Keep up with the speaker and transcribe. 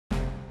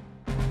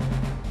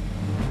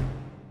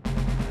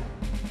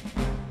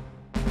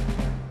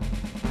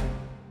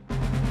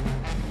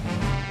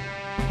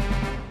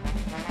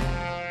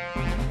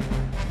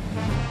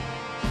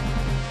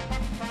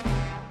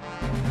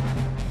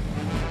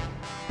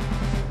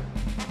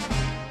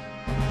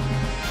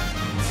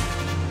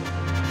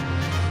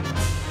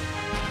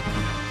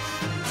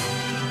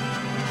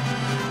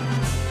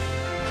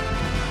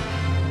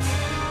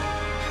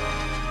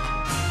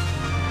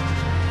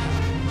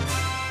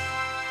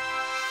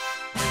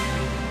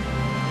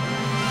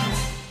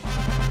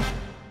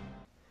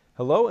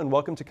Hello and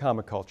welcome to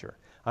Comic Culture.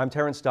 I'm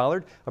Terrence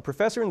Dollard, a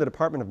professor in the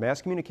Department of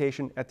Mass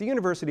Communication at the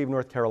University of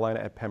North Carolina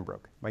at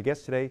Pembroke. My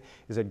guest today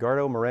is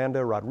Edgardo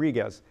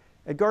Miranda-Rodriguez.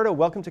 Edgardo,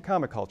 welcome to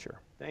Comic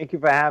Culture. Thank you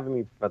for having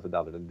me, Professor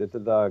Dollard. This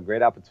is a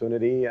great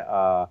opportunity.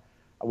 I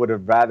would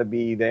have rather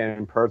be there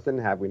in person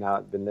had we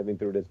not been living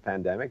through this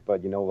pandemic,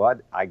 but you know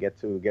what? I get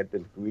to get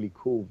this really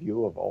cool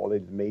view of all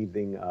these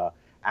amazing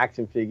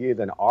action figures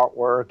and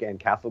artwork and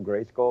Castle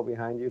Grayskull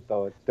behind you,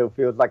 so it still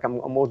feels like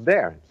I'm almost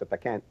there, except I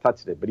can't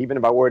touch it. But even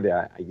if I were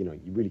there, you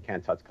really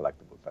can't touch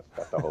collectibles.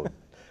 That's the whole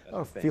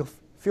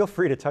Feel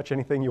free to touch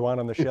anything you want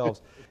on the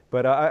shelves.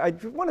 But I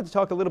wanted to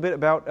talk a little bit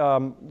about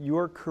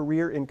your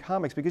career in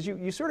comics, because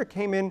you sort of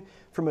came in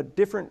from a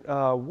different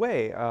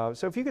way.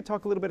 So if you could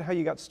talk a little bit how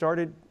you got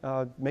started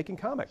making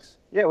comics.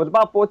 Yeah, it was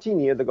about 14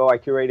 years ago I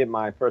curated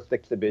my first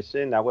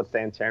exhibition. That was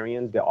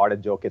Sanitarians, the art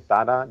of Joe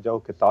Quesada.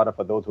 Joe Quesada,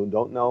 for those who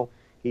don't know,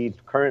 he's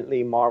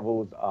currently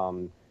Marvel's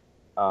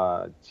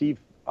chief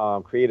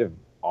creative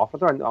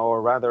officer,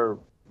 or rather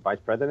vice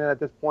president at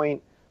this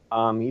point.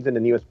 He's in the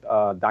newest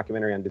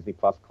documentary on Disney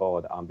Plus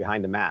called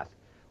Behind the Mask.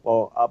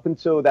 Well, up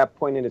until that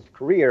point in his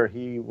career,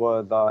 he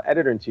was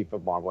editor-in-chief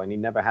of Marvel, and he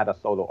never had a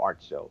solo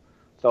art show.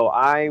 So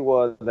I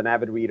was an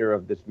avid reader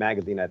of this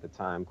magazine at the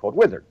time called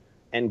Wizard.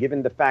 And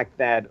given the fact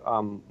that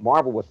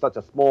Marvel was such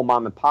a small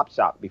mom-and-pop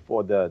shop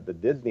before the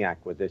Disney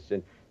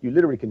acquisition, you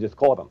literally can just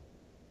call them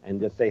and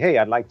just say, hey,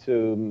 I'd like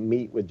to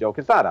meet with Joe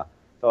Quesada.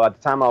 So at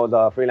the time, I was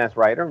a freelance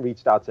writer,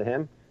 reached out to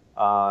him,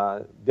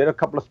 did a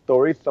couple of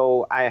stories,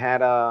 so I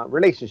had a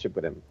relationship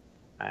with him.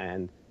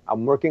 And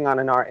I'm working on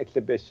an art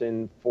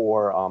exhibition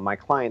for my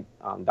client,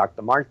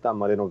 Dr. Marta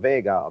Moreno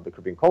Vega of the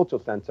Caribbean Cultural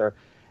Center.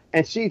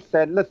 And she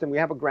said, listen, we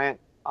have a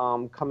grant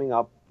coming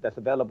up that's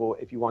available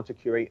if you want to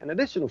curate an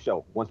additional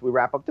show once we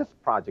wrap up this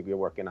project we're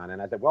working on. And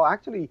I said, well,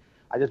 actually,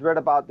 I just read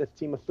about this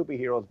team of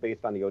superheroes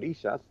based on the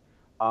Orishas.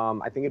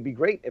 I think it'd be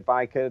great if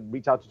I could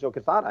reach out to Joe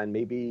Quesada and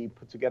maybe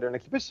put together an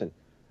exhibition.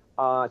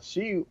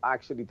 She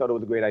actually thought it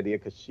was a great idea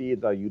because she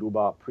is a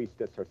Yoruba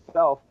priestess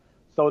herself.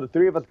 So the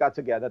three of us got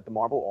together at the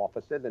Marvel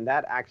offices, and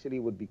that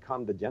actually would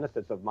become the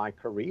genesis of my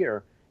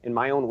career in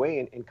my own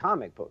way in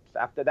comic books.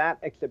 After that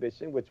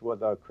exhibition, which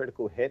was a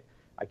critical hit,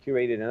 I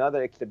curated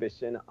another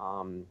exhibition,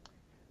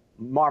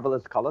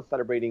 Marvelous Colors,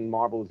 celebrating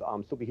Marvel's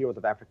superheroes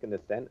of African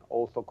descent,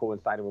 also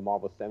coinciding with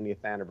Marvel's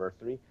 70th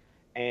anniversary.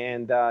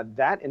 And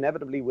that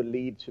inevitably would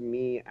lead to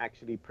me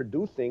actually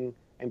producing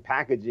and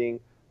packaging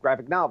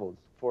graphic novels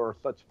for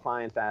such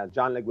clients as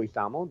John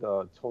Leguizamo,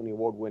 the Tony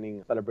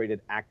Award-winning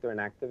celebrated actor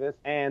and activist,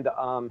 and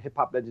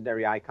hip-hop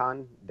legendary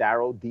icon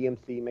Daryl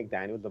DMC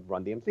McDaniels of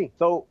Run DMC.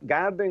 So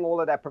gathering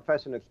all of that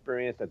professional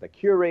experience as a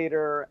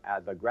curator,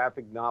 as a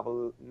graphic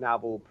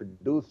novel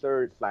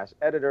producer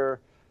 / editor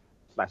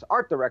 /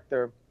 art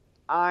director,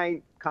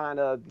 I kind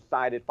of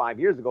decided 5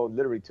 years ago,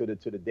 literally to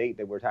the date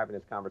that we're having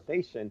this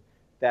conversation,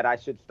 that I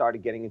should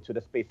start getting into the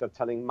space of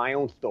telling my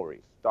own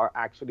stories, start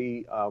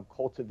actually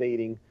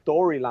cultivating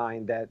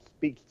storyline that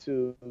speaks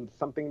to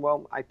something,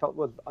 well, I felt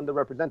was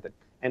underrepresented.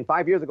 And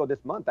 5 years ago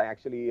this month, I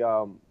actually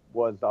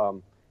was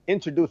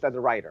introduced as a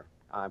writer.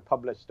 I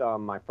published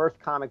my first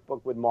comic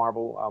book with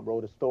Marvel,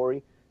 wrote a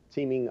story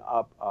teaming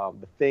up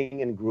The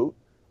Thing and Groot.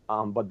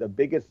 But the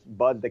biggest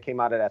buzz that came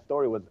out of that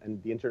story was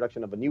the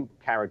introduction of a new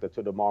character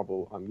to the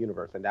Marvel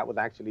universe, and that was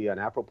actually an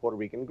Afro-Puerto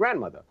Rican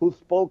grandmother who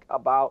spoke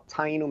about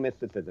Taino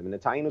mysticism, and the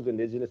Tainos,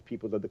 indigenous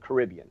peoples of the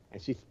Caribbean.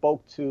 And she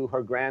spoke to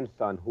her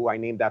grandson, who I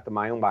named after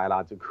my own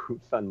biological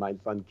son, my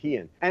son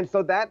Kian. And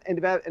so that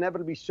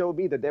inevitably showed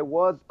me that there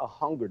was a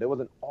hunger, there was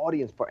an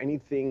audience for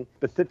anything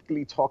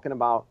specifically talking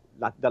about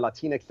the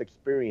Latinx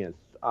experience,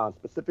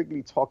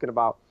 specifically talking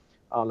about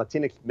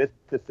Latinx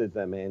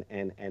mysticism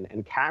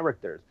and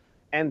characters.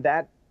 And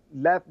that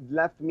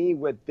left me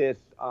with this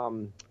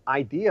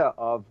idea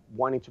of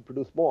wanting to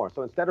produce more.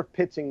 So instead of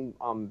pitching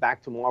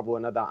back to Marvel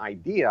another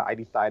idea, I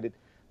decided,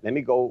 let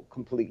me go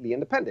completely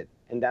independent.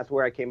 And that's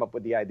where I came up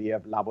with the idea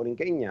of La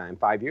Borinqueña. And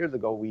 5 years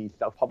ago, we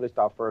self-published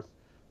our first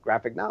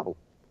graphic novel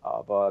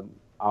of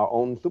our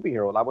own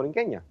superhero, La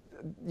Borinqueña.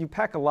 You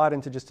pack a lot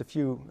into just a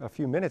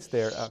few minutes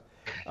there.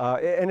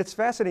 And it's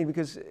fascinating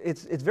because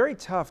it's very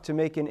tough to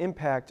make an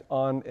impact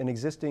on an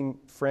existing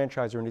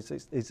franchise or an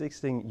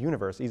existing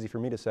universe, easy for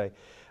me to say.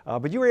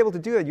 But you were able to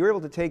do that. You were able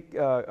to take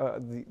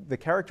the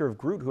character of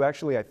Groot, who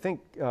actually I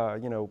think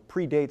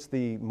predates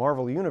the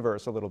Marvel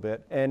universe a little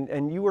bit,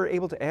 and you were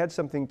able to add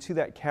something to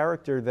that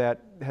character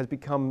that has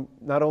become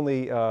not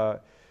only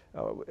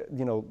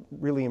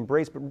really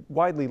embraced but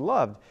widely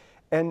loved.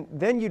 And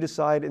then you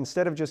decide,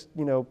 instead of just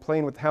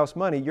playing with house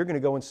money, you're going to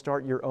go and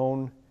start your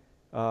own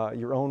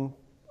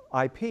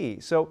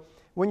IP. So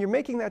when you're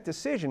making that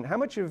decision, how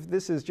much of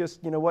this is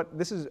just,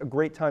 this is a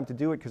great time to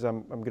do it because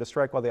I'm going to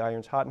strike while the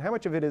iron's hot, and how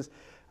much of it is,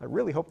 I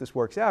really hope this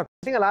works out?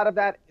 I think a lot of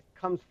that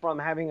comes from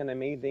having an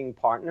amazing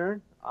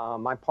partner.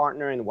 My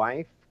partner and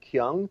wife,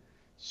 Kyung,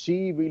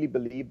 she really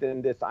believed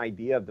in this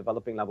idea of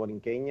developing La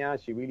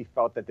Borinqueña. She really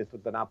felt that this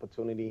was an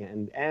opportunity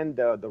and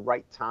the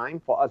right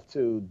time for us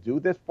to do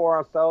this for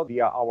ourselves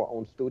via our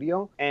own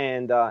studio.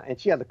 And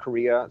she has a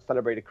career,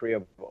 celebrated career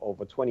of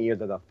over 20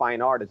 years as a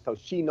fine artist. So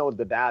she knows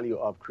the value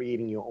of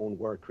creating your own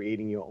work,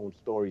 creating your own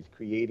stories,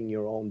 creating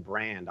your own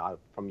brand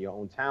from your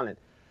own talent.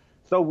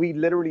 So we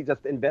literally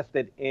just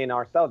invested in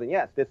ourselves. And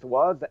yes, this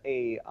was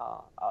a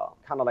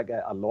kind of like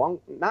a long,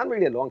 not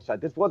really a long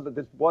shot. This was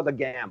a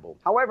gamble.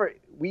 However,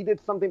 we did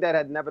something that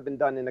had never been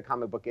done in the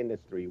comic book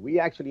industry. We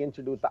actually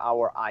introduced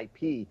our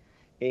IP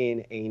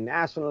in a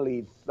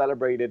nationally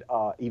celebrated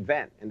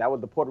event, and that was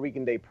the Puerto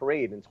Rican Day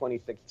Parade in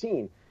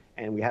 2016.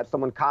 And we had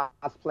someone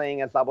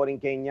cosplaying as La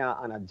Borinqueña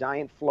on a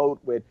giant float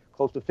with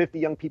close to 50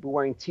 young people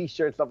wearing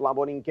T-shirts of La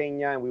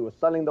Borinqueña, and we were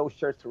selling those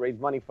shirts to raise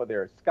money for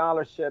their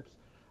scholarships.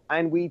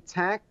 And we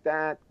tagged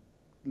that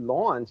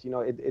launch,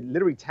 it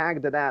literally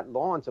tagged that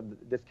launch of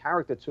this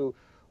character to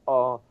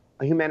a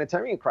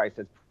humanitarian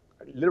crisis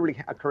literally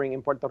occurring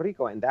in Puerto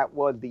Rico. And that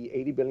was the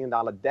 $80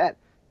 billion debt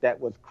that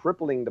was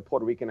crippling the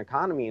Puerto Rican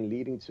economy and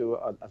leading to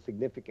a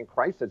significant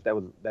crisis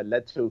that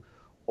led to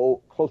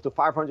close to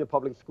 500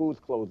 public schools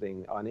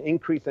closing, an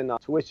increase in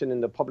tuition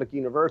in the public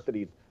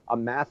universities, a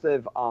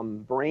massive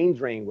brain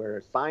drain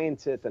where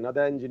scientists and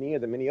other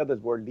engineers and many others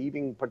were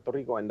leaving Puerto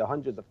Rico in the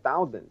hundreds of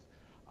thousands.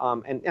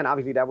 And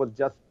obviously that was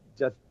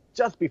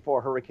just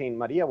before Hurricane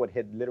Maria would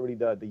hit, literally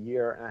the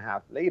year and a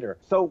half later.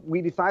 So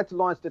we decided to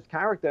launch this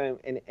character,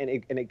 and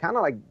it kind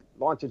of like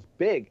launches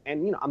big.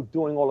 And I'm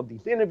doing all of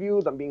these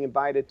interviews. I'm being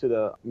invited to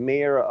the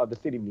mayor of the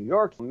city of New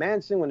York's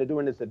mansion when they're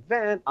doing this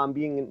event. I'm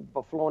being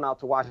flown out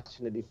to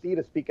Washington, D.C.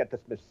 to speak at the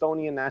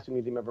Smithsonian National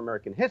Museum of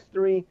American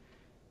History.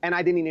 And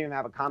I didn't even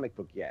have a comic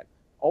book yet.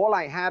 All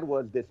I had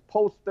was this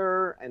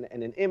poster and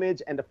an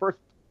image and the first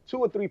 2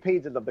 or 3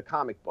 pages of the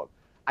comic book.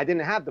 I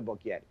didn't have the book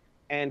yet.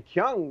 And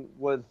Kyung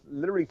was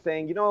literally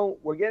saying,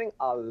 we're getting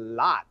a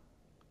lot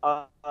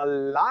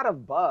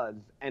of buzz,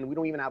 and we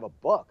don't even have a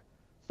book.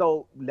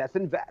 So let's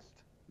invest.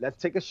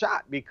 Let's take a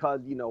shot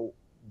because,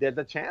 there's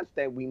a chance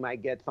that we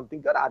might get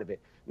something good out of it.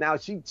 Now,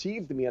 she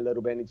teased me a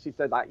little bit, and she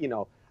says,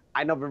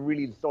 I never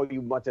really saw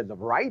you much as a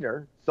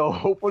writer, so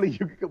hopefully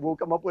we'll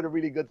come up with a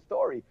really good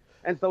story.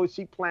 And so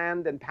she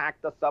planned and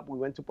packed us up. We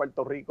went to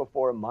Puerto Rico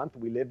for a month.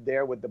 We lived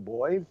there with the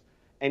boys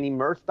and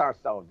immersed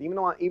ourselves. Even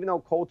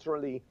though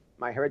culturally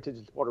my heritage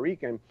is Puerto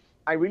Rican,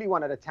 I really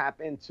wanted to tap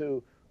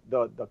into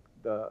the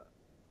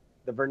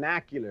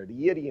vernacular,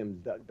 the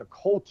idioms, the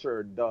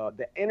culture,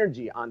 the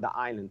energy on the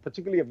island,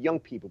 particularly of young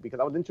people, because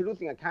I was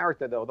introducing a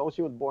character that, although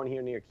she was born here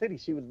in New York City,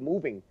 she was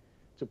moving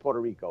to Puerto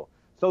Rico.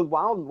 So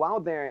while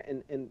there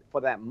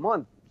for that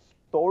month,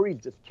 stories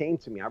just came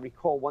to me. I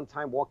recall one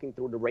time walking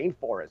through the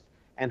rainforest,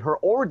 and her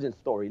origin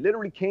story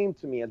literally came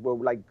to me as we're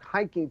like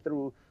hiking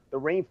through the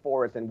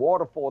rainforest and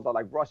waterfalls are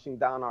like rushing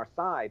down our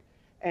side.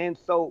 And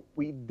so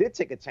we did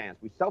take a chance.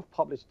 We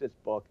self-published this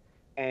book,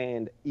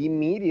 and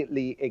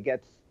immediately it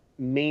gets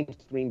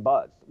mainstream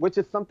buzz, which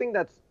is something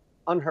that's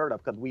unheard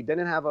of because we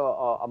didn't have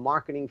a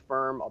marketing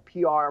firm, a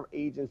PR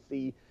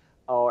agency,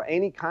 or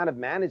any kind of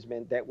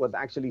management that was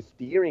actually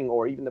steering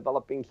or even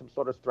developing some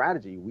sort of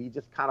strategy. We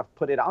just kind of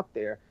put it out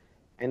there,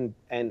 and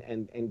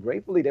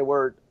gratefully they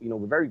were,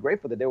 we're very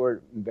grateful that they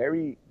were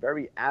very,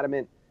 very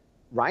adamant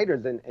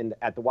writers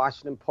at the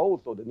Washington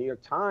Post or the New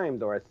York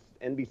Times or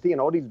NBC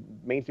and all these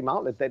mainstream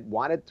outlets that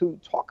wanted to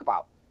talk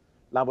about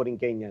La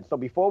Borinqueña. So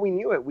before we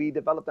knew it, we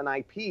developed an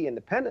IP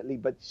independently,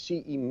 but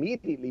she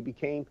immediately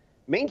became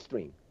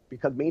mainstream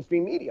because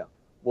mainstream media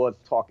was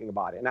talking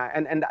about it.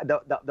 And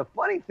the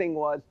funny thing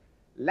was,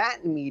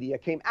 Latin media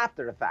came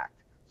after the fact.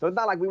 So it's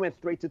not like we went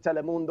straight to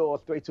Telemundo or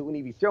straight to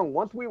Univision.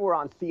 Once we were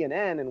on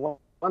CNN and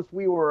once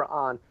we were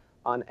on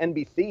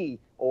NBC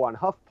or on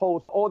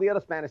HuffPost, all the other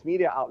Spanish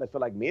media outlets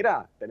were like,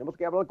 mira, tenemos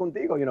que hablar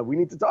contigo, we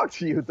need to talk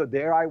to you. So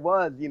there I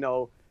was,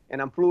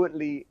 and I'm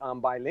fluently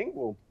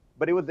bilingual.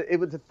 But it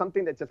was just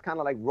something that just kind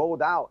of like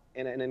rolled out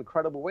in an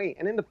incredible way.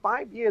 And in the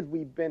 5 years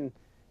we've been,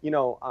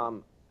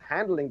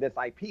 handling this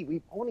IP,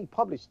 we've only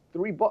published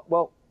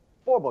 4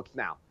 books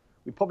now.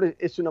 We published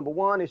issue number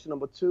 1, issue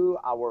number 2,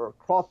 our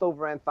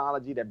crossover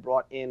anthology that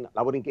brought in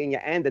La Borinqueña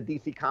and the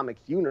DC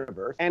Comics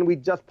universe. And we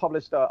just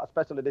published a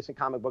special edition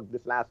comic book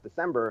this last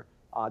December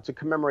to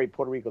commemorate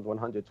Puerto Rico's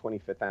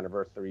 125th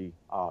anniversary,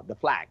 the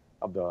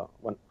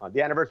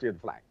anniversary of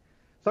the flag.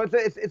 So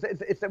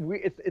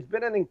it's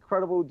been an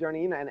incredible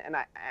journey, and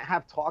I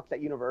have talks at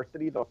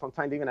universities or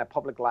sometimes even at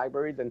public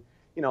libraries, and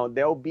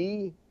there'll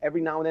be every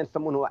now and then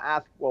someone who will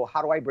ask, well,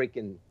 how do I break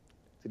in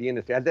to the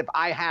industry, as if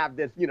I have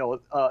this,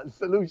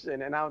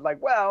 solution. And I was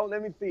like, well,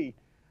 let me see.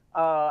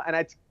 And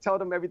I tell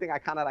them everything I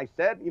kind of like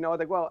said, I was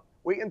like, well,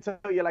 wait until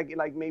you're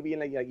like maybe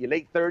in your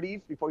late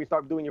 30s before you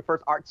start doing your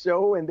first art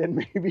show. And then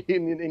maybe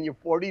in your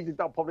 40s, you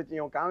start publishing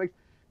your own comics,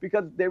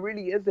 because there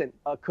really isn't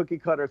a cookie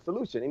cutter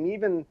solution. And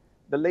even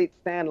the late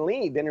Stan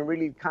Lee didn't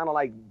really kind of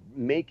like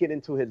make it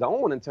into his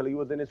own until he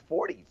was in his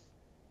 40s.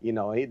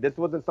 This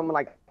wasn't someone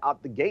like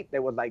out the gate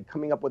that was like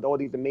coming up with all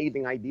these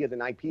amazing ideas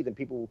and IPs, and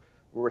people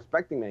were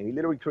respecting him. He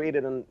literally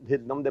created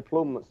his nom de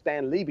plume,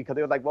 Stan Lee, because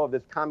they was like, well, if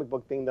this comic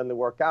book thing doesn't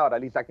work out,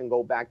 at least I can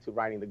go back to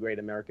writing the great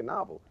American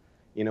novel.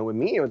 With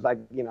me, it was like,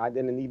 I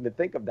didn't even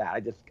think of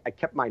that. I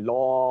kept my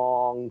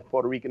long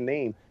Puerto Rican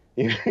name,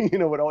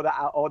 with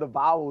all the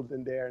vowels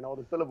in there and all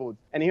the syllables.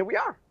 And here we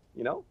are.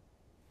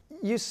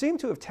 You seem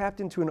to have tapped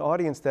into an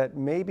audience that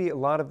maybe a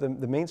lot of the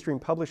mainstream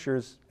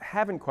publishers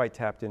haven't quite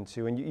tapped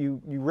into, and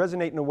you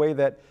resonate in a way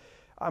that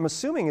I'm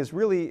assuming is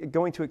really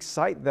going to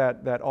excite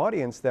that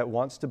audience that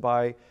wants to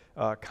buy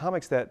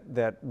comics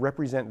that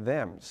represent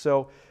them.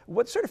 So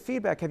what sort of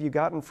feedback have you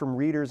gotten from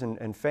readers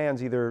and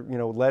fans, either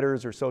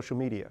letters or social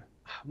media?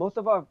 Most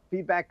of our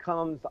feedback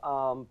comes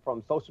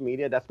from social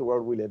media. That's the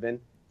world we live in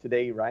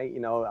today, right?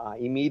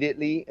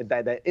 Immediately,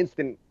 that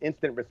instant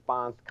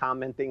response,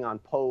 commenting on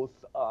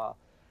posts,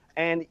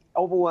 and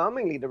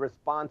overwhelmingly the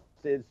response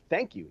is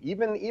thank you.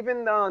 Even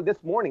this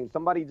morning,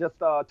 somebody just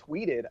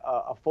tweeted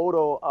a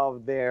photo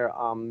of their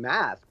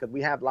mask, because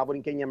we have La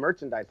Borinqueña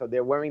merchandise, so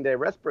they're wearing their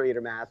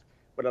respirator mask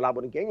with a La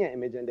Borinqueña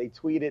image, and they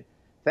tweeted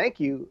thank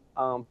you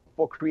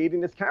for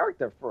creating this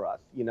character for us,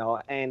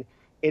 and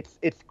it's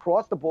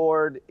across the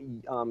board,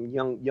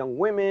 young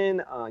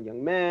women,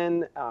 young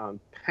men,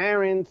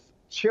 parents,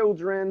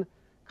 children,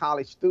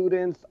 college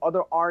students,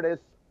 other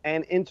artists.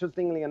 And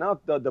interestingly enough,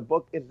 the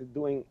book is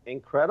doing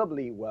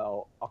incredibly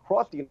well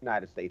across the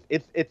United States.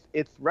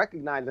 It's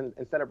recognized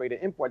and celebrated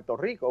in Puerto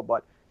Rico,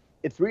 but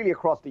it's really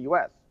across the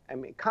U.S. I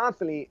mean,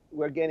 constantly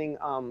we're getting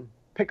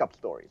pickup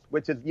stories,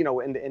 which is,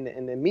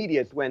 in the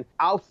media, it's when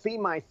I'll see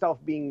myself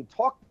being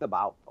talked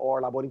about or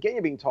La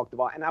Borinqueña being talked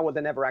about, and I was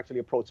never actually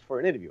approached for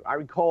an interview. I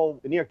recall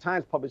the New York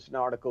Times published an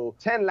article,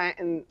 10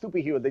 Latin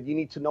superheroes that you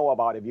need to know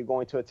about if you're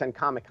going to attend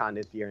Comic-Con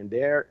this year. And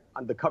there,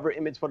 the cover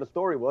image for the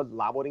story was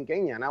La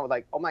Borinqueña. And I was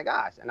like, oh my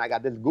gosh. And I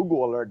got this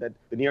Google alert that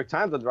the New York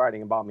Times was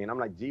writing about me. And I'm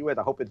like, gee whiz,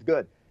 I hope it's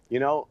good.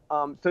 So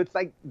it's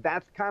like,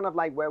 that's kind of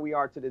like where we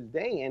are to this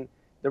day. And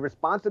the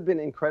response has been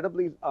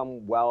incredibly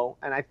well.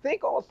 And I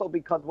think also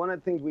because one of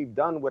the things we've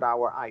done with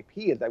our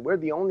IP is that we're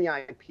the only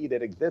IP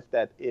that exists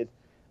that is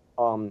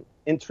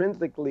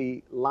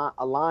intrinsically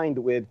aligned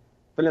with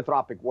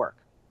philanthropic work.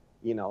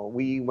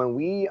 When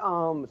we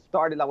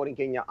started La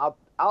Borinqueña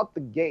out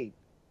the gate,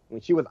 when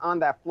she was on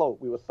that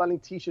float, we were selling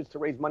T-shirts to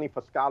raise money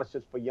for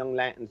scholarships for young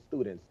Latin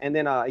students. And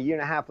then a year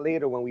and a half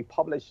later, when we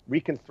published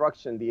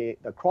Reconstruction, the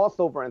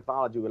crossover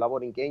anthology with La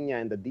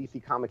Borinqueña and the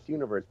DC Comics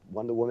universe,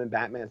 Wonder Woman,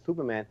 Batman,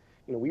 Superman,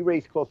 we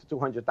raised close to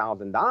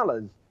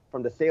 $200,000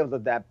 from the sales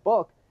of that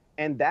book,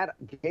 and that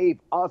gave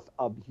us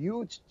a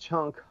huge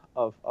chunk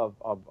of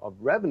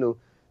revenue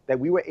that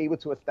we were able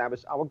to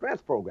establish our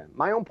grants program.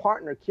 My own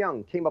partner,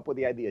 Kyung, came up with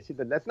the idea. She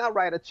said, let's not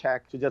write a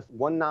check to just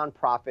one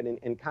nonprofit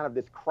in kind of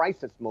this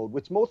crisis mode,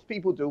 which most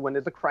people do when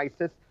there's a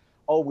crisis.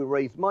 Oh, we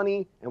raise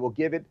money and we'll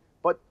give it.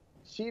 But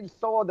she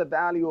saw the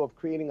value of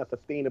creating a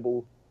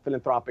sustainable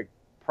philanthropic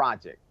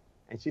project.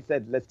 And she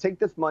said, let's take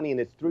this money and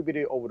distribute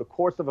it over the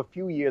course of a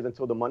few years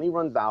until the money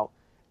runs out.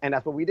 And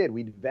that's what we did.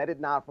 We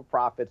vetted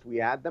not-for-profits. We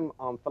had them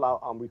fill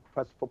out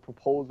requests for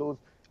proposals.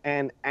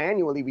 And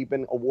annually, we've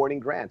been awarding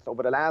grants.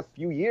 Over the last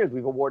few years,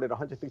 we've awarded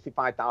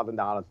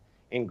 $165,000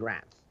 in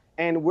grants.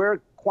 And we're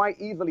quite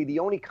easily the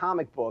only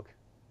comic book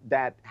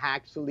that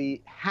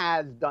actually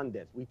has done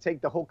this. We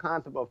take the whole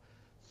concept of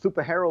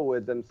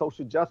superheroism,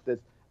 social justice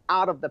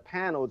out of the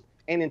panels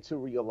and into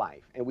real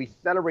life. And we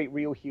celebrate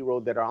real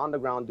heroes that are on the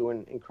ground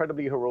doing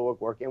incredibly heroic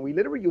work. And we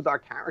literally use our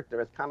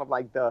character as kind of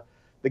like the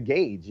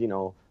gauge,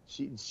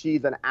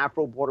 She's an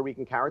Afro-Puerto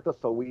Rican character,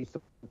 so we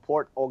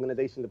support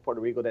organizations in Puerto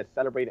Rico that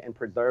celebrate and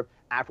preserve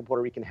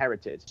Afro-Puerto Rican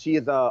heritage. She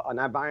is an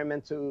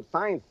environmental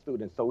science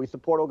student, so we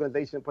support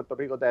organizations in Puerto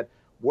Rico that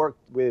work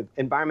with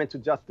environmental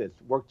justice,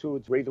 work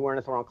to raise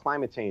awareness around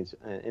climate change,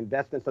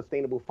 invest in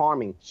sustainable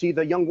farming. She's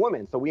a young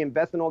woman, so we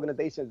invest in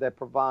organizations that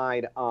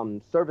provide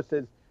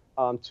services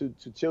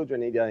to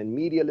children, either in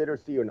media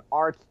literacy or in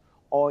arts,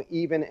 or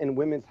even in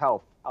women's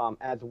health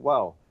as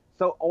well.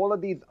 So all of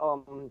these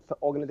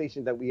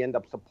organizations that we end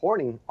up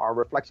supporting are a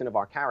reflection of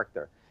our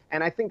character.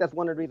 And I think that's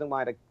one of the reasons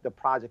why the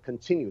project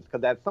continues,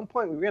 because at some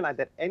point we realized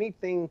that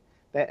anything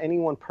that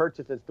anyone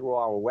purchases through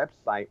our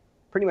website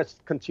pretty much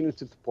continues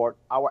to support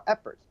our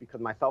efforts, because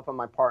myself and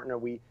my partner,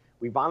 we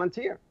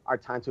volunteer our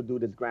time to do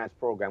this grants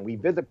program. We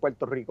visit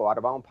Puerto Rico out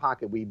of our own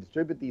pocket. We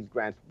distribute these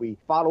grants. We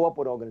follow up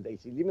with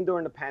organizations. Even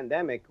during the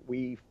pandemic,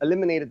 we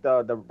eliminated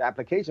the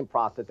application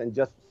process and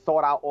just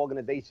sought out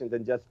organizations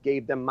and just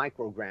gave them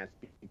micro grants,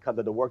 because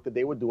of the work that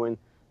they were doing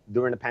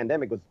during the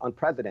pandemic was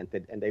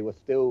unprecedented, and they were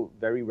still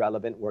very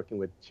relevant, working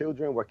with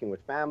children, working with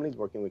families,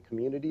 working with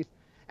communities.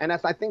 And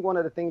that's, I think, one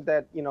of the things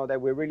that,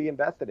 that we're really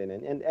invested in.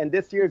 And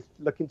this year is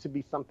looking to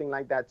be something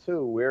like that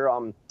too. We're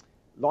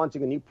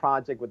launching a new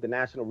project with the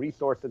National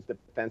Resources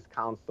Defense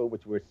Council,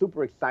 which we're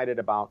super excited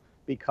about,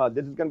 because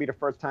this is going to be the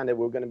first time that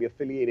we're going to be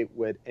affiliated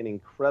with an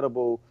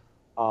incredible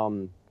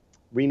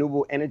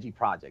renewable energy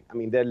project. I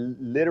mean, they're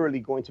literally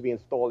going to be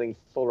installing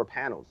solar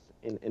panels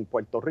in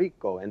Puerto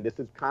Rico. And this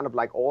is kind of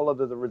like all of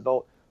the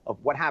result of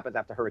what happens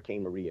after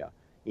Hurricane Maria.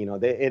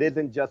 It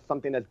isn't just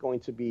something that's going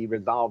to be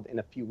resolved in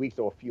a few weeks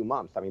or a few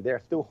months. I mean, there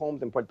are still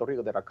homes in Puerto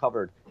Rico that are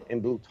covered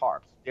in blue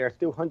tarps. There are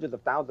still hundreds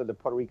of thousands of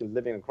Puerto Ricans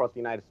living across the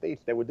United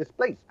States that were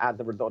displaced as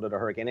a result of the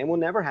hurricane and will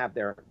never have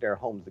their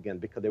homes again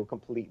because they were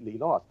completely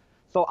lost.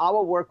 So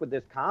our work with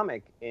this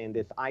comic and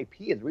this IP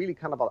is really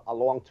kind of a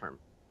long term.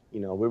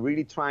 We're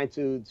really trying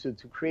to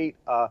create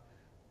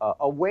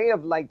a way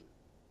of like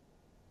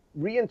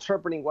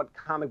reinterpreting what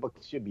comic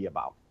books should be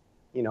about.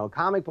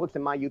 Comic books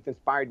in my youth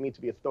inspired me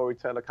to be a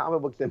storyteller.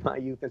 Comic books in my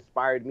youth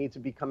inspired me to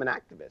become an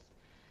activist.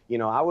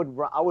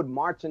 I would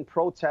march and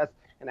protest,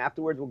 and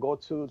afterwards we'll go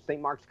to St.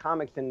 Mark's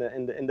Comics in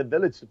the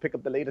village to pick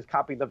up the latest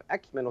copies of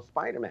X-Men or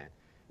Spider-Man.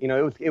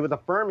 It was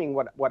affirming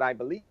what I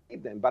believed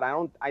in. But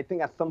I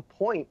think at some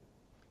point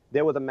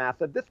there was a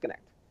massive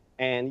disconnect,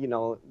 and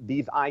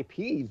these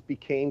IPs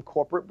became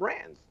corporate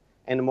brands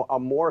and are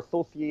more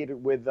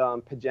associated with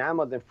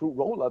pajamas and fruit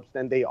roll-ups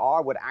than they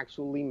are with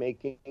actually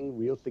making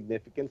real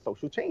significant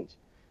social change.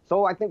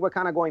 So I think we're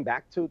kind of going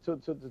back to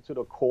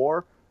the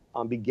core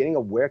beginning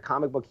of where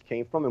comic books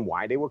came from and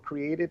why they were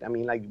created. I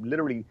mean, like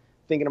literally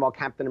thinking about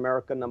Captain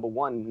America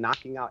 #1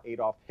 knocking out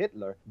Adolf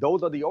Hitler.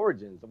 Those are the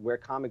origins of where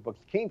comic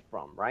books came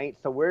from, right?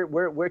 So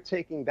we're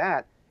taking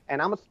that,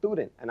 and I'm a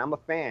student and I'm a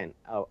fan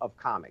of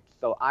comics.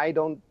 So I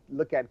don't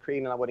look at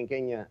creating La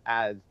Borinqueña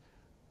as,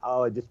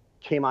 oh, it just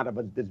came out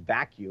of this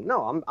vacuum.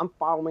 No, I'm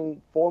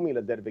following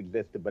formulas that have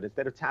existed, but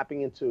instead of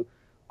tapping into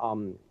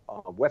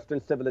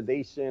Western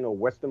civilization or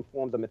Western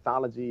forms of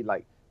mythology,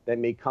 like that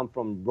may come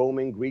from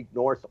Roman, Greek,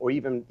 Norse, or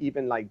even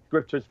like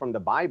scriptures from the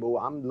Bible,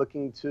 I'm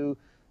looking to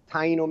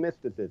Taino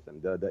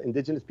mysticism, the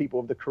indigenous people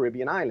of the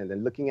Caribbean island,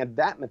 and looking at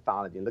that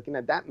mythology and looking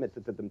at that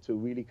mysticism to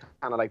really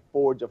kind of like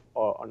forge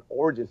an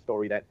origin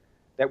story that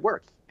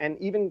works. And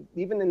even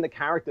in the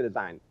character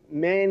design,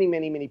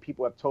 many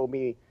people have told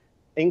me,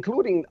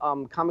 including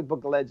comic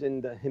book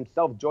legend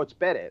himself, George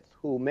Perez,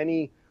 who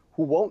many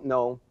who won't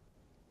know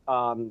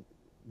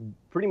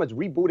pretty much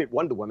rebooted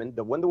Wonder Woman.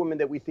 The Wonder Woman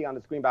that we see on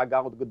the screen by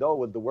Gal Gadot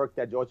was the work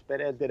that George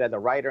Perez did as a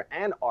writer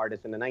and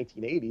artist in the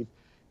 1980s,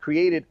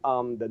 created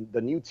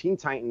the new Teen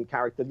Titan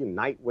characters,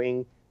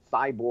 Nightwing,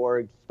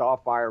 Cyborg,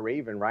 Starfire,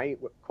 Raven, right?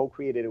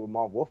 Co-created it with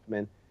Marv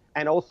Wolfman,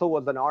 and also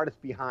was an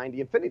artist behind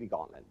the Infinity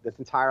Gauntlet, this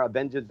entire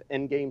Avengers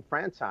Endgame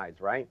franchise,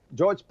 right?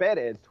 George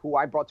Perez, who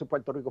I brought to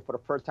Puerto Rico for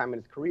the first time in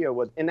his career,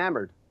 was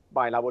enamored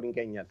by La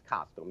Borinqueña's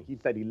costume. He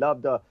said he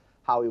loved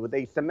how it was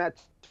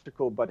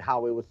asymmetrical, but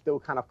how it was still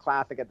kind of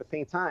classic at the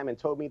same time, and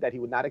told me that he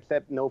would not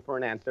accept no for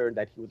an answer,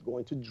 that he was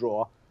going to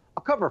draw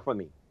a cover for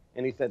me.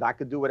 And he said I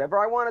could do whatever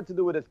I wanted to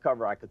do with this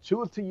cover. I could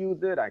choose to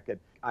use it. I could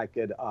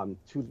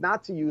choose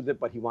not to use it,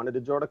 but he wanted to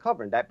draw the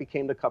cover. And that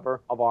became the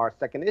cover of our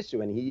second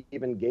issue. And he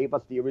even gave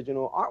us the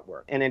original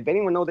artwork. And if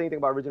anyone knows anything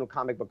about original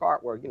comic book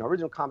artwork,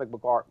 original comic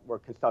book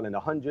artwork can sell in the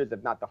hundreds,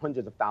 if not the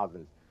hundreds of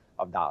thousands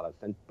of dollars.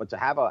 But to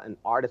have an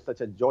artist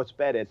such as George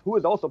Perez, who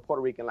is also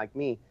Puerto Rican like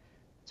me,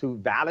 to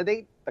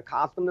validate the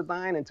costume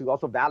design and to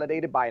also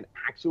validate it by an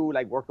actual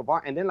work of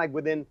art. And then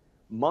within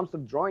months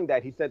of drawing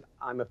that, he said,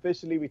 I'm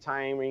officially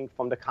retiring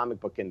from the comic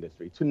book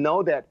industry. To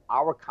know that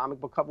our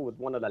comic book cover was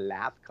one of the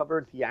last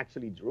covers he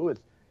actually drew,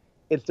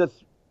 it's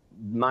just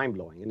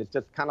mind-blowing. And it's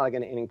just kind of like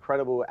an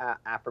incredible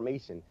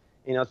affirmation.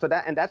 So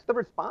that's the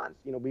response.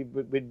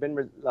 We've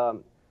been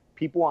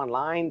people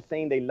online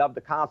saying they love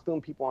the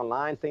costume, people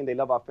online saying they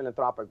love our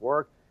philanthropic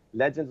work,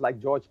 legends like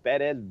George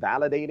Perez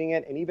validating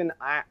it, and even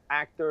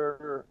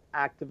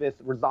activist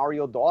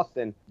Rosario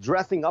Dawson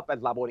dressing up as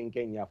La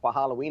Borinqueña for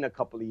Halloween a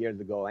couple of years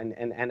ago. And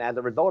as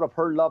a result of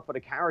her love for the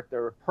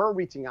character, her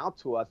reaching out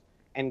to us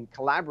and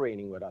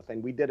collaborating with us.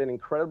 And we did an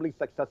incredibly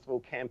successful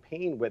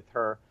campaign with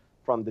her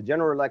from the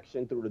general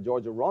election through the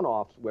Georgia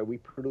runoffs, where we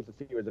produced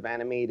a series of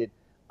animated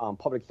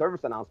public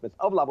service announcements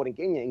of La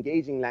Borinqueña,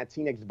 engaging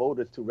Latinx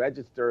voters to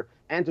register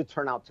and to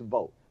turn out to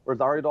vote.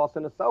 Rosario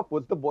Dawson herself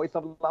was the voice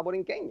of La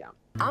Borinqueña.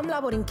 I'm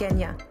La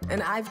Borinqueña,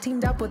 and I've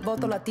teamed up with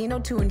Voto Latino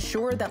to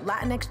ensure that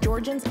Latinx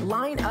Georgians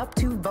line up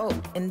to vote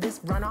in this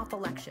runoff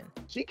election.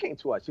 She came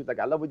to us. She was like,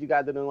 I love what you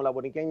guys are doing with La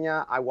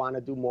Borinqueña. I want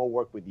to do more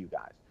work with you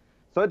guys.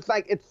 So it's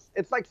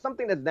like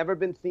something that's never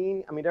been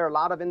seen. I mean, there are a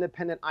lot of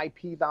independent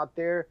IPs out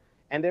there,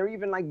 and there are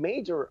even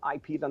major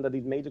IPs under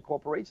these major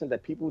corporations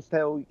that people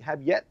still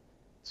have yet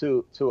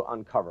to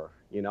uncover,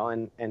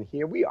 and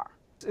here we are.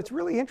 It's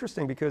really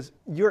interesting because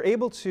you're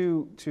able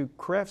to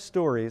craft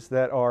stories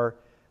that are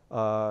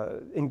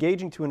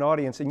engaging to an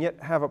audience and yet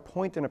have a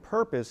point and a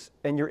purpose,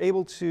 and you're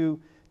able to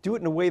do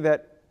it in a way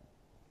that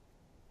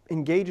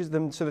engages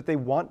them so that they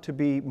want to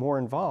be more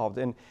involved.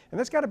 And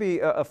that's got to be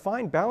a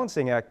fine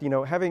balancing act,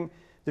 having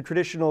the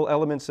traditional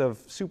elements of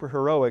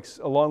superheroics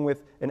along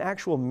with an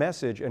actual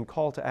message and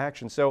call to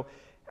action. So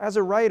as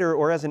a writer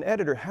or as an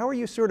editor, how are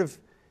you sort of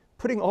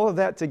putting all of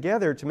that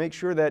together to make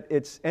sure that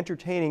it's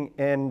entertaining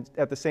and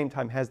at the same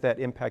time has that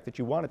impact that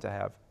you want it to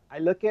have? I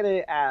look at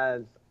it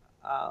as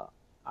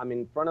I'm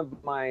in front of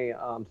my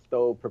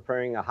stove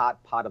preparing a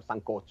hot pot of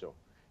sancocho.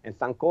 And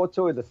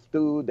sancocho is a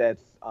stew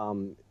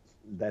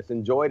that's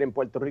enjoyed in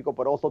Puerto Rico,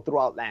 but also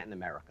throughout Latin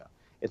America.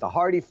 It's a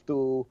hearty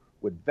stew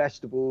with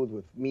vegetables,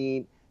 with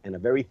meat, and a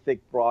very thick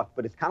broth,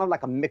 but it's kind of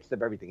like a mix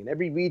of everything. And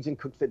every region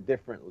cooks it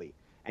differently.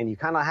 And you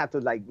kind of have to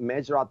like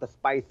measure out the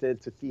spices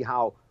to see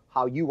how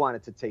you want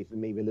it to taste.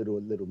 And maybe a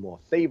little more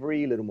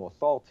savory, a little more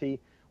salty.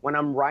 When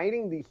I'm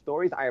writing these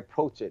stories, I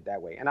approach it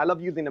that way. And I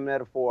love using the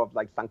metaphor of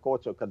like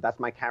sancocho, because that's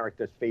my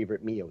character's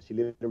favorite meal. She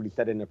literally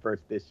said it in the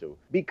first issue.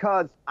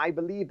 Because I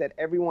believe that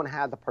everyone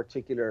has a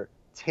particular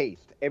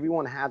taste.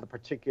 Everyone has a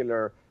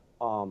particular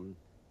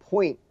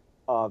point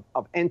of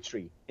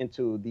entry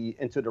into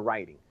the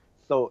writing.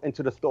 So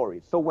into the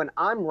stories. So when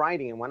I'm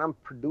writing and when I'm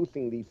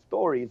producing these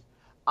stories,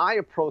 I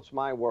approach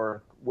my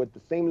work with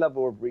the same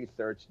level of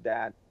research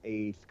that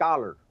a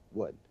scholar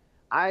would.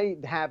 I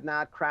have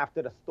not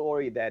crafted a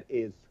story that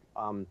is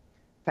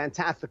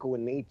fantastical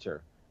in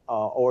nature,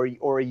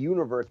 or a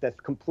universe that's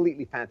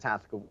completely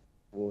fantastical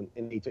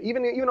in nature.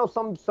 Even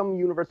some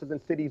universes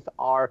and cities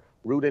are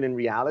rooted in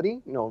reality.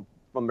 You know,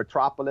 from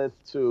Metropolis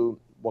to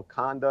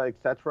Wakanda,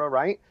 etc.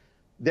 Right?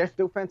 They're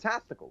still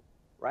fantastical,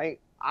 right?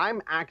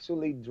 I'm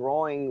actually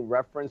drawing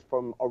reference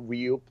from a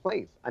real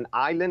place, an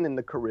island in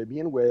the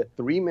Caribbean where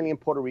 3 million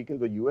Puerto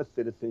Ricans with U.S.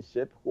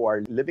 citizenship who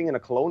are living in a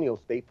colonial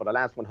state for the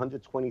last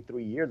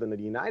 123 years in the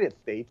United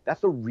States.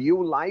 That's a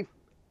real life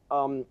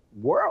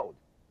world.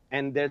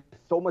 And there's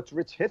so much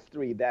rich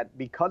history that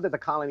because it's a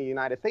colony of the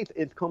United States,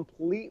 it's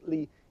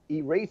completely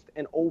erased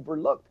and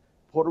overlooked.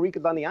 Puerto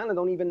Ricans on the island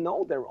don't even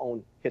know their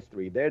own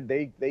history.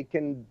 They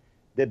can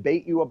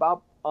debate you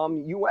about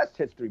U.S.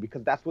 history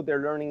because that's what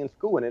they're learning in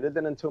school. And it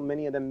isn't until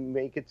many of them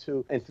make it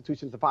to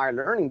institutions of higher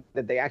learning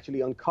that they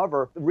actually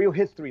uncover the real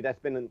history that's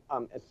been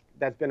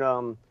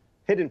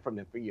hidden from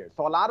them for years.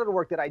 So a lot of the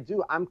work that I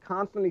do, I'm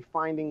constantly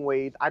finding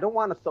ways. I don't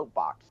want a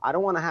soapbox. I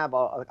don't want to have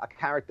a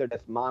character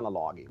that's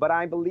monologuing, but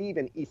I believe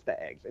in Easter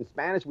eggs. In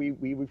Spanish, we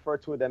refer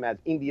to them as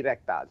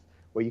indirectas,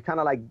 where you kind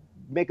of like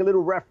make a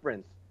little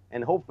reference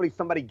and hopefully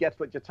somebody gets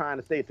what you're trying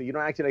to say. So you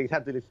don't actually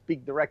have to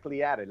speak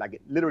directly at it. Like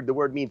literally the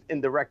word means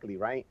indirectly,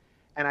 right?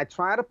 And I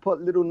try to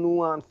put little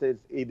nuances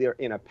either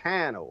in a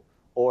panel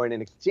or in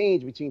an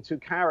exchange between two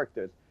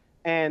characters.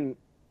 And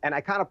I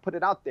kind of put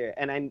it out there.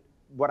 And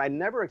what I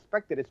never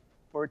expected is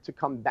for it to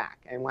come back.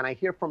 And when I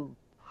hear from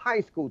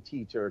high school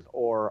teachers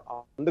or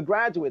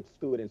undergraduate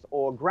students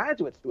or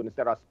graduate students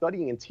that are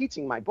studying and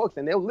teaching my books,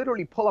 and they'll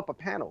literally pull up a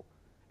panel.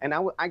 And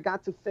I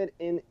got to sit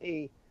in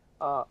a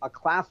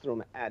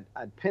classroom at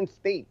Penn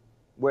State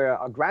where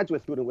a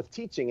graduate student was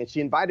teaching, and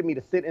she invited me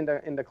to sit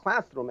in the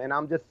classroom, and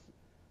I'm just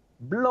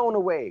blown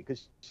away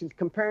because she's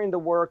comparing the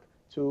work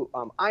to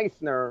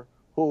Eisner,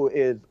 who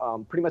is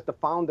pretty much the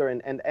founder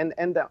and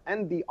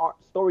the art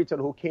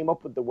storyteller who came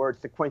up with the word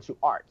sequential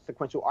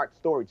art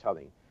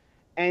storytelling.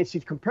 And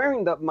she's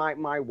comparing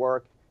my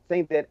work,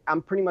 saying that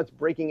I'm pretty much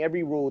breaking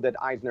every rule that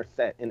Eisner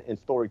set in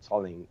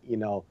storytelling, you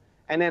know.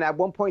 And then at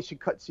one point she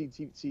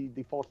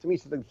defaults to me.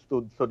 She's like,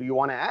 so do you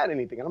want to add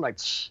anything? And I'm like,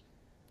 shh,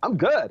 I'm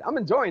good. I'm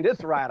enjoying this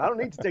ride. I don't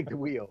need to take the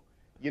wheel,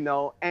 you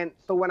know. And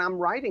so when I'm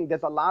writing,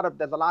 there's a lot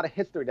of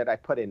history that I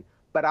put in,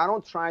 but I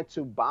don't try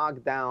to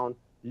bog down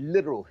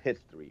literal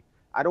history.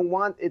 I don't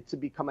want it to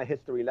become a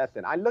history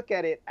lesson. I look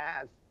at it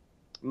as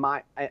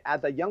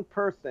as a young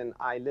person,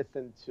 I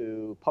listened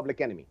to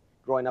Public Enemy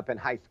growing up in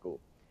high school,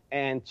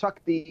 and Chuck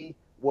D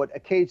would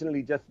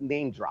occasionally just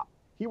name drop.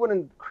 He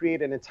wouldn't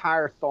create an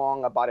entire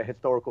song about a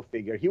historical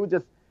figure. He would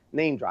just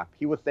name drop.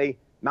 He would say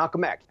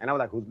Malcolm X, and I was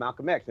like, who's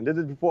Malcolm X? And this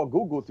is before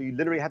Google, so you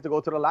literally had to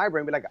go to the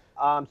library and be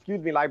like,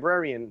 excuse me,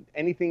 librarian,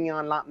 anything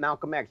on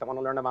Malcolm X? I want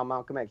to learn about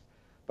Malcolm X.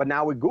 But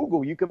now with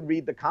Google, you can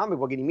read the comic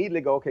book and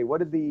immediately go, okay, what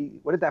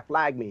does that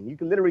flag mean? You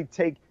can literally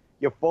take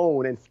your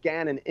phone and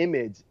scan an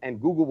image,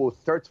 and Google will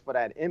search for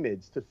that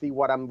image to see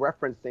what I'm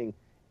referencing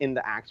in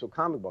the actual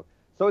comic book.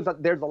 So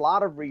there's a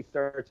lot of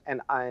research,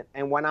 and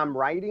when I'm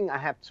writing, I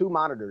have two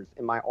monitors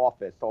in my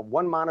office. So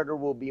one monitor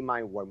will be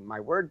my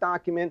Word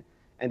document,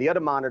 and the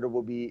other monitor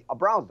will be a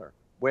browser,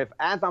 where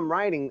as I'm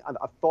writing,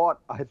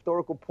 a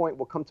historical point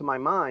will come to my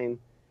mind,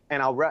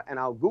 and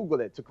I'll Google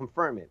it to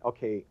confirm it.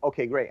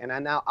 Okay, great.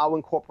 And now I'll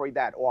incorporate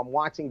that. Or I'm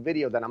watching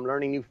videos and I'm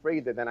learning new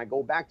phrases, and I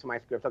go back to my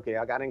script. Okay,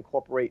 I got to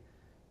incorporate,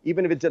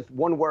 even if it's just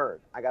one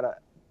word, I got to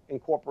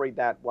incorporate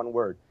that one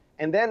word.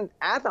 And then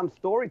as I'm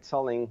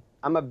storytelling,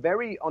 I'm a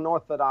very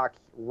unorthodox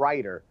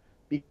writer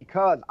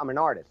because I'm an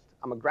artist.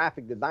 I'm a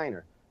graphic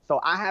designer.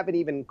 So I haven't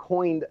even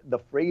coined the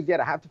phrase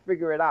yet. I have to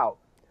figure it out.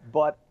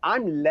 But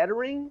I'm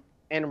lettering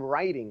and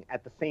writing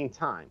at the same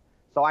time.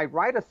 So I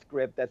write a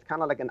script that's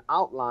kind of like an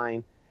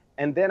outline,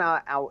 and then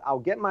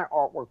I'll get my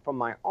artwork from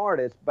my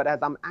artist, but as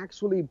I'm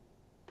actually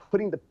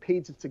putting the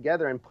pages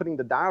together and putting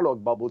the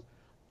dialogue bubbles,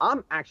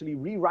 I'm actually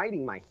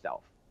rewriting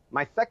myself.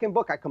 My second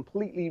book, I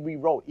completely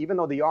rewrote. Even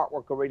though the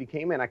artwork already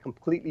came in, I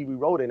completely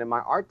rewrote it, and my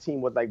art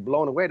team was like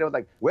blown away. They was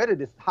like,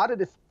 how did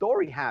this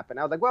story happen?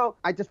 I was like, well,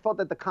 I just felt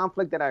that the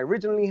conflict that I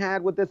originally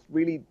had with this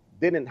really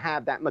didn't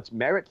have that much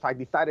merit, so I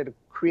decided to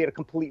create a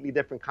completely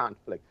different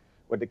conflict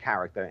with the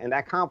character. And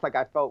that conflict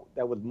I felt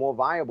that was more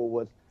viable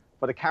was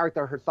for the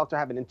character herself to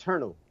have an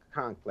internal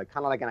conflict,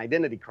 kind of like an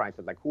identity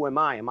crisis. Like, who am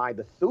I? Am I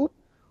the suit,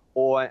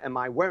 or am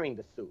I wearing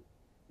the suit?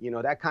 You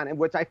know, that kind of,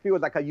 which I feel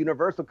is like a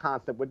universal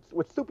concept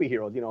with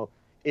superheroes, you know,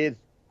 is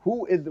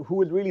who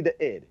is really the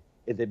id?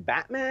 Is it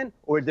Batman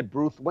or is it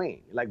Bruce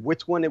Wayne? Like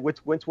which one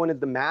is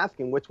the mask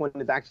and which one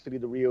is actually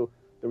the real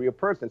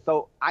person?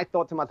 So I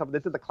thought to myself,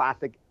 this is a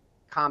classic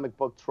comic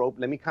book trope.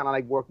 Let me kind of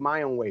like work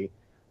my own way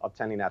of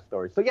telling that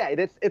story. So yeah,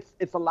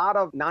 it's a lot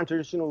of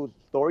non-traditional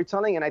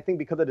storytelling, and I think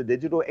because of the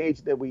digital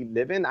age that we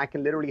live in, I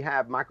can literally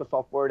have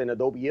Microsoft Word and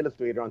Adobe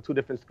Illustrator on 2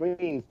 different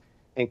screens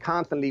and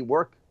constantly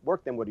work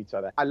them with each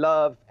other. I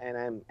love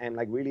and I'm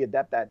like really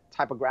adept at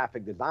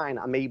typographic design.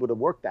 I'm able to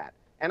work that.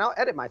 And I'll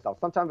edit myself.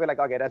 Sometimes I'm like,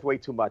 okay, that's way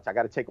too much. I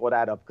got to take all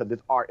that up because this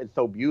art is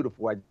so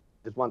beautiful. I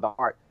just want the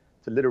art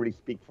to literally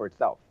speak for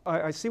itself.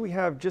 I see we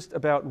have just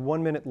about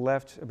 1 minute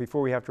left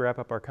before we have to wrap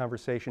up our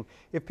conversation.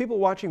 If people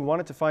watching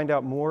wanted to find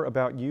out more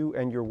about you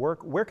and your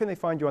work, where can they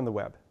find you on the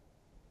web?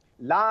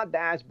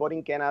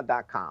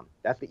 la-borinqueña.com.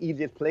 That's the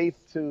easiest place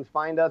to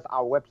find us.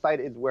 Our website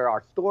is where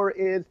our store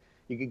is.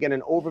 You can get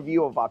an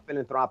overview of our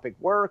philanthropic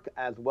work,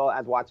 as well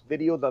as watch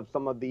videos of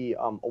some of the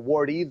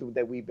awardees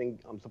that we've been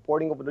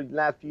supporting over the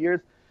last few years,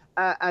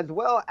 as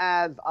well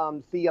as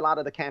see a lot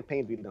of the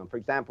campaigns we've done. For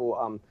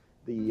example,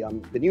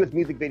 the newest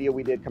music video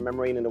we did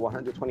commemorating the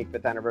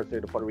 125th anniversary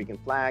of the Puerto Rican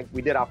flag.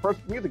 We did our first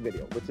music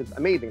video, which is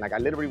amazing. Like I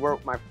literally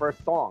wrote my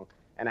first song,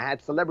 and I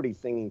had celebrities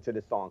singing to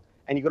this song.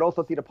 And you could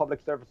also see the public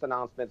service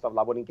announcements of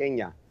La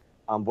Borinqueña,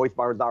 voiced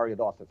by Rosario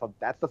Dawson. So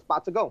that's the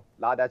spot to go,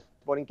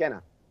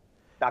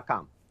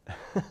 la-borinqueña.com.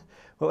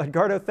 Well,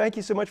 Edgardo, thank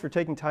you so much for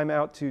taking time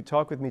out to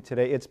talk with me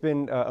today. It's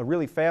been a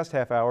really fast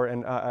half hour,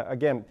 and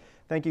again,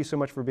 thank you so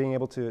much for being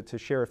able to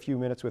share a few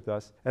minutes with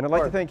us. And I'd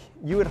like to thank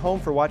you at home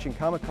for watching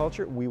Comic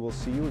Culture. We will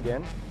see you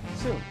again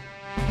soon.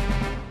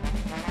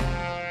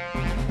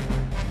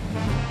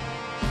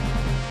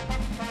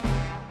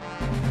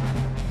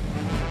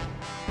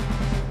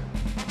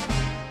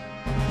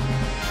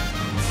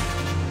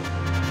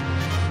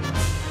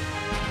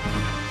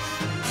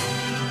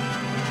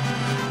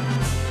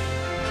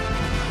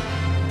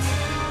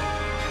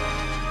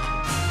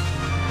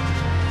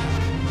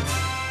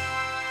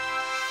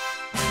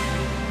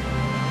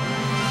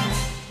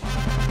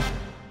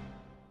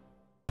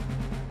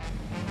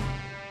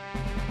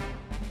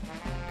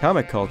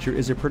 Comic Culture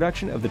is a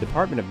production of the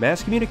Department of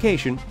Mass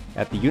Communication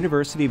at the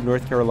University of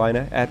North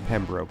Carolina at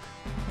Pembroke.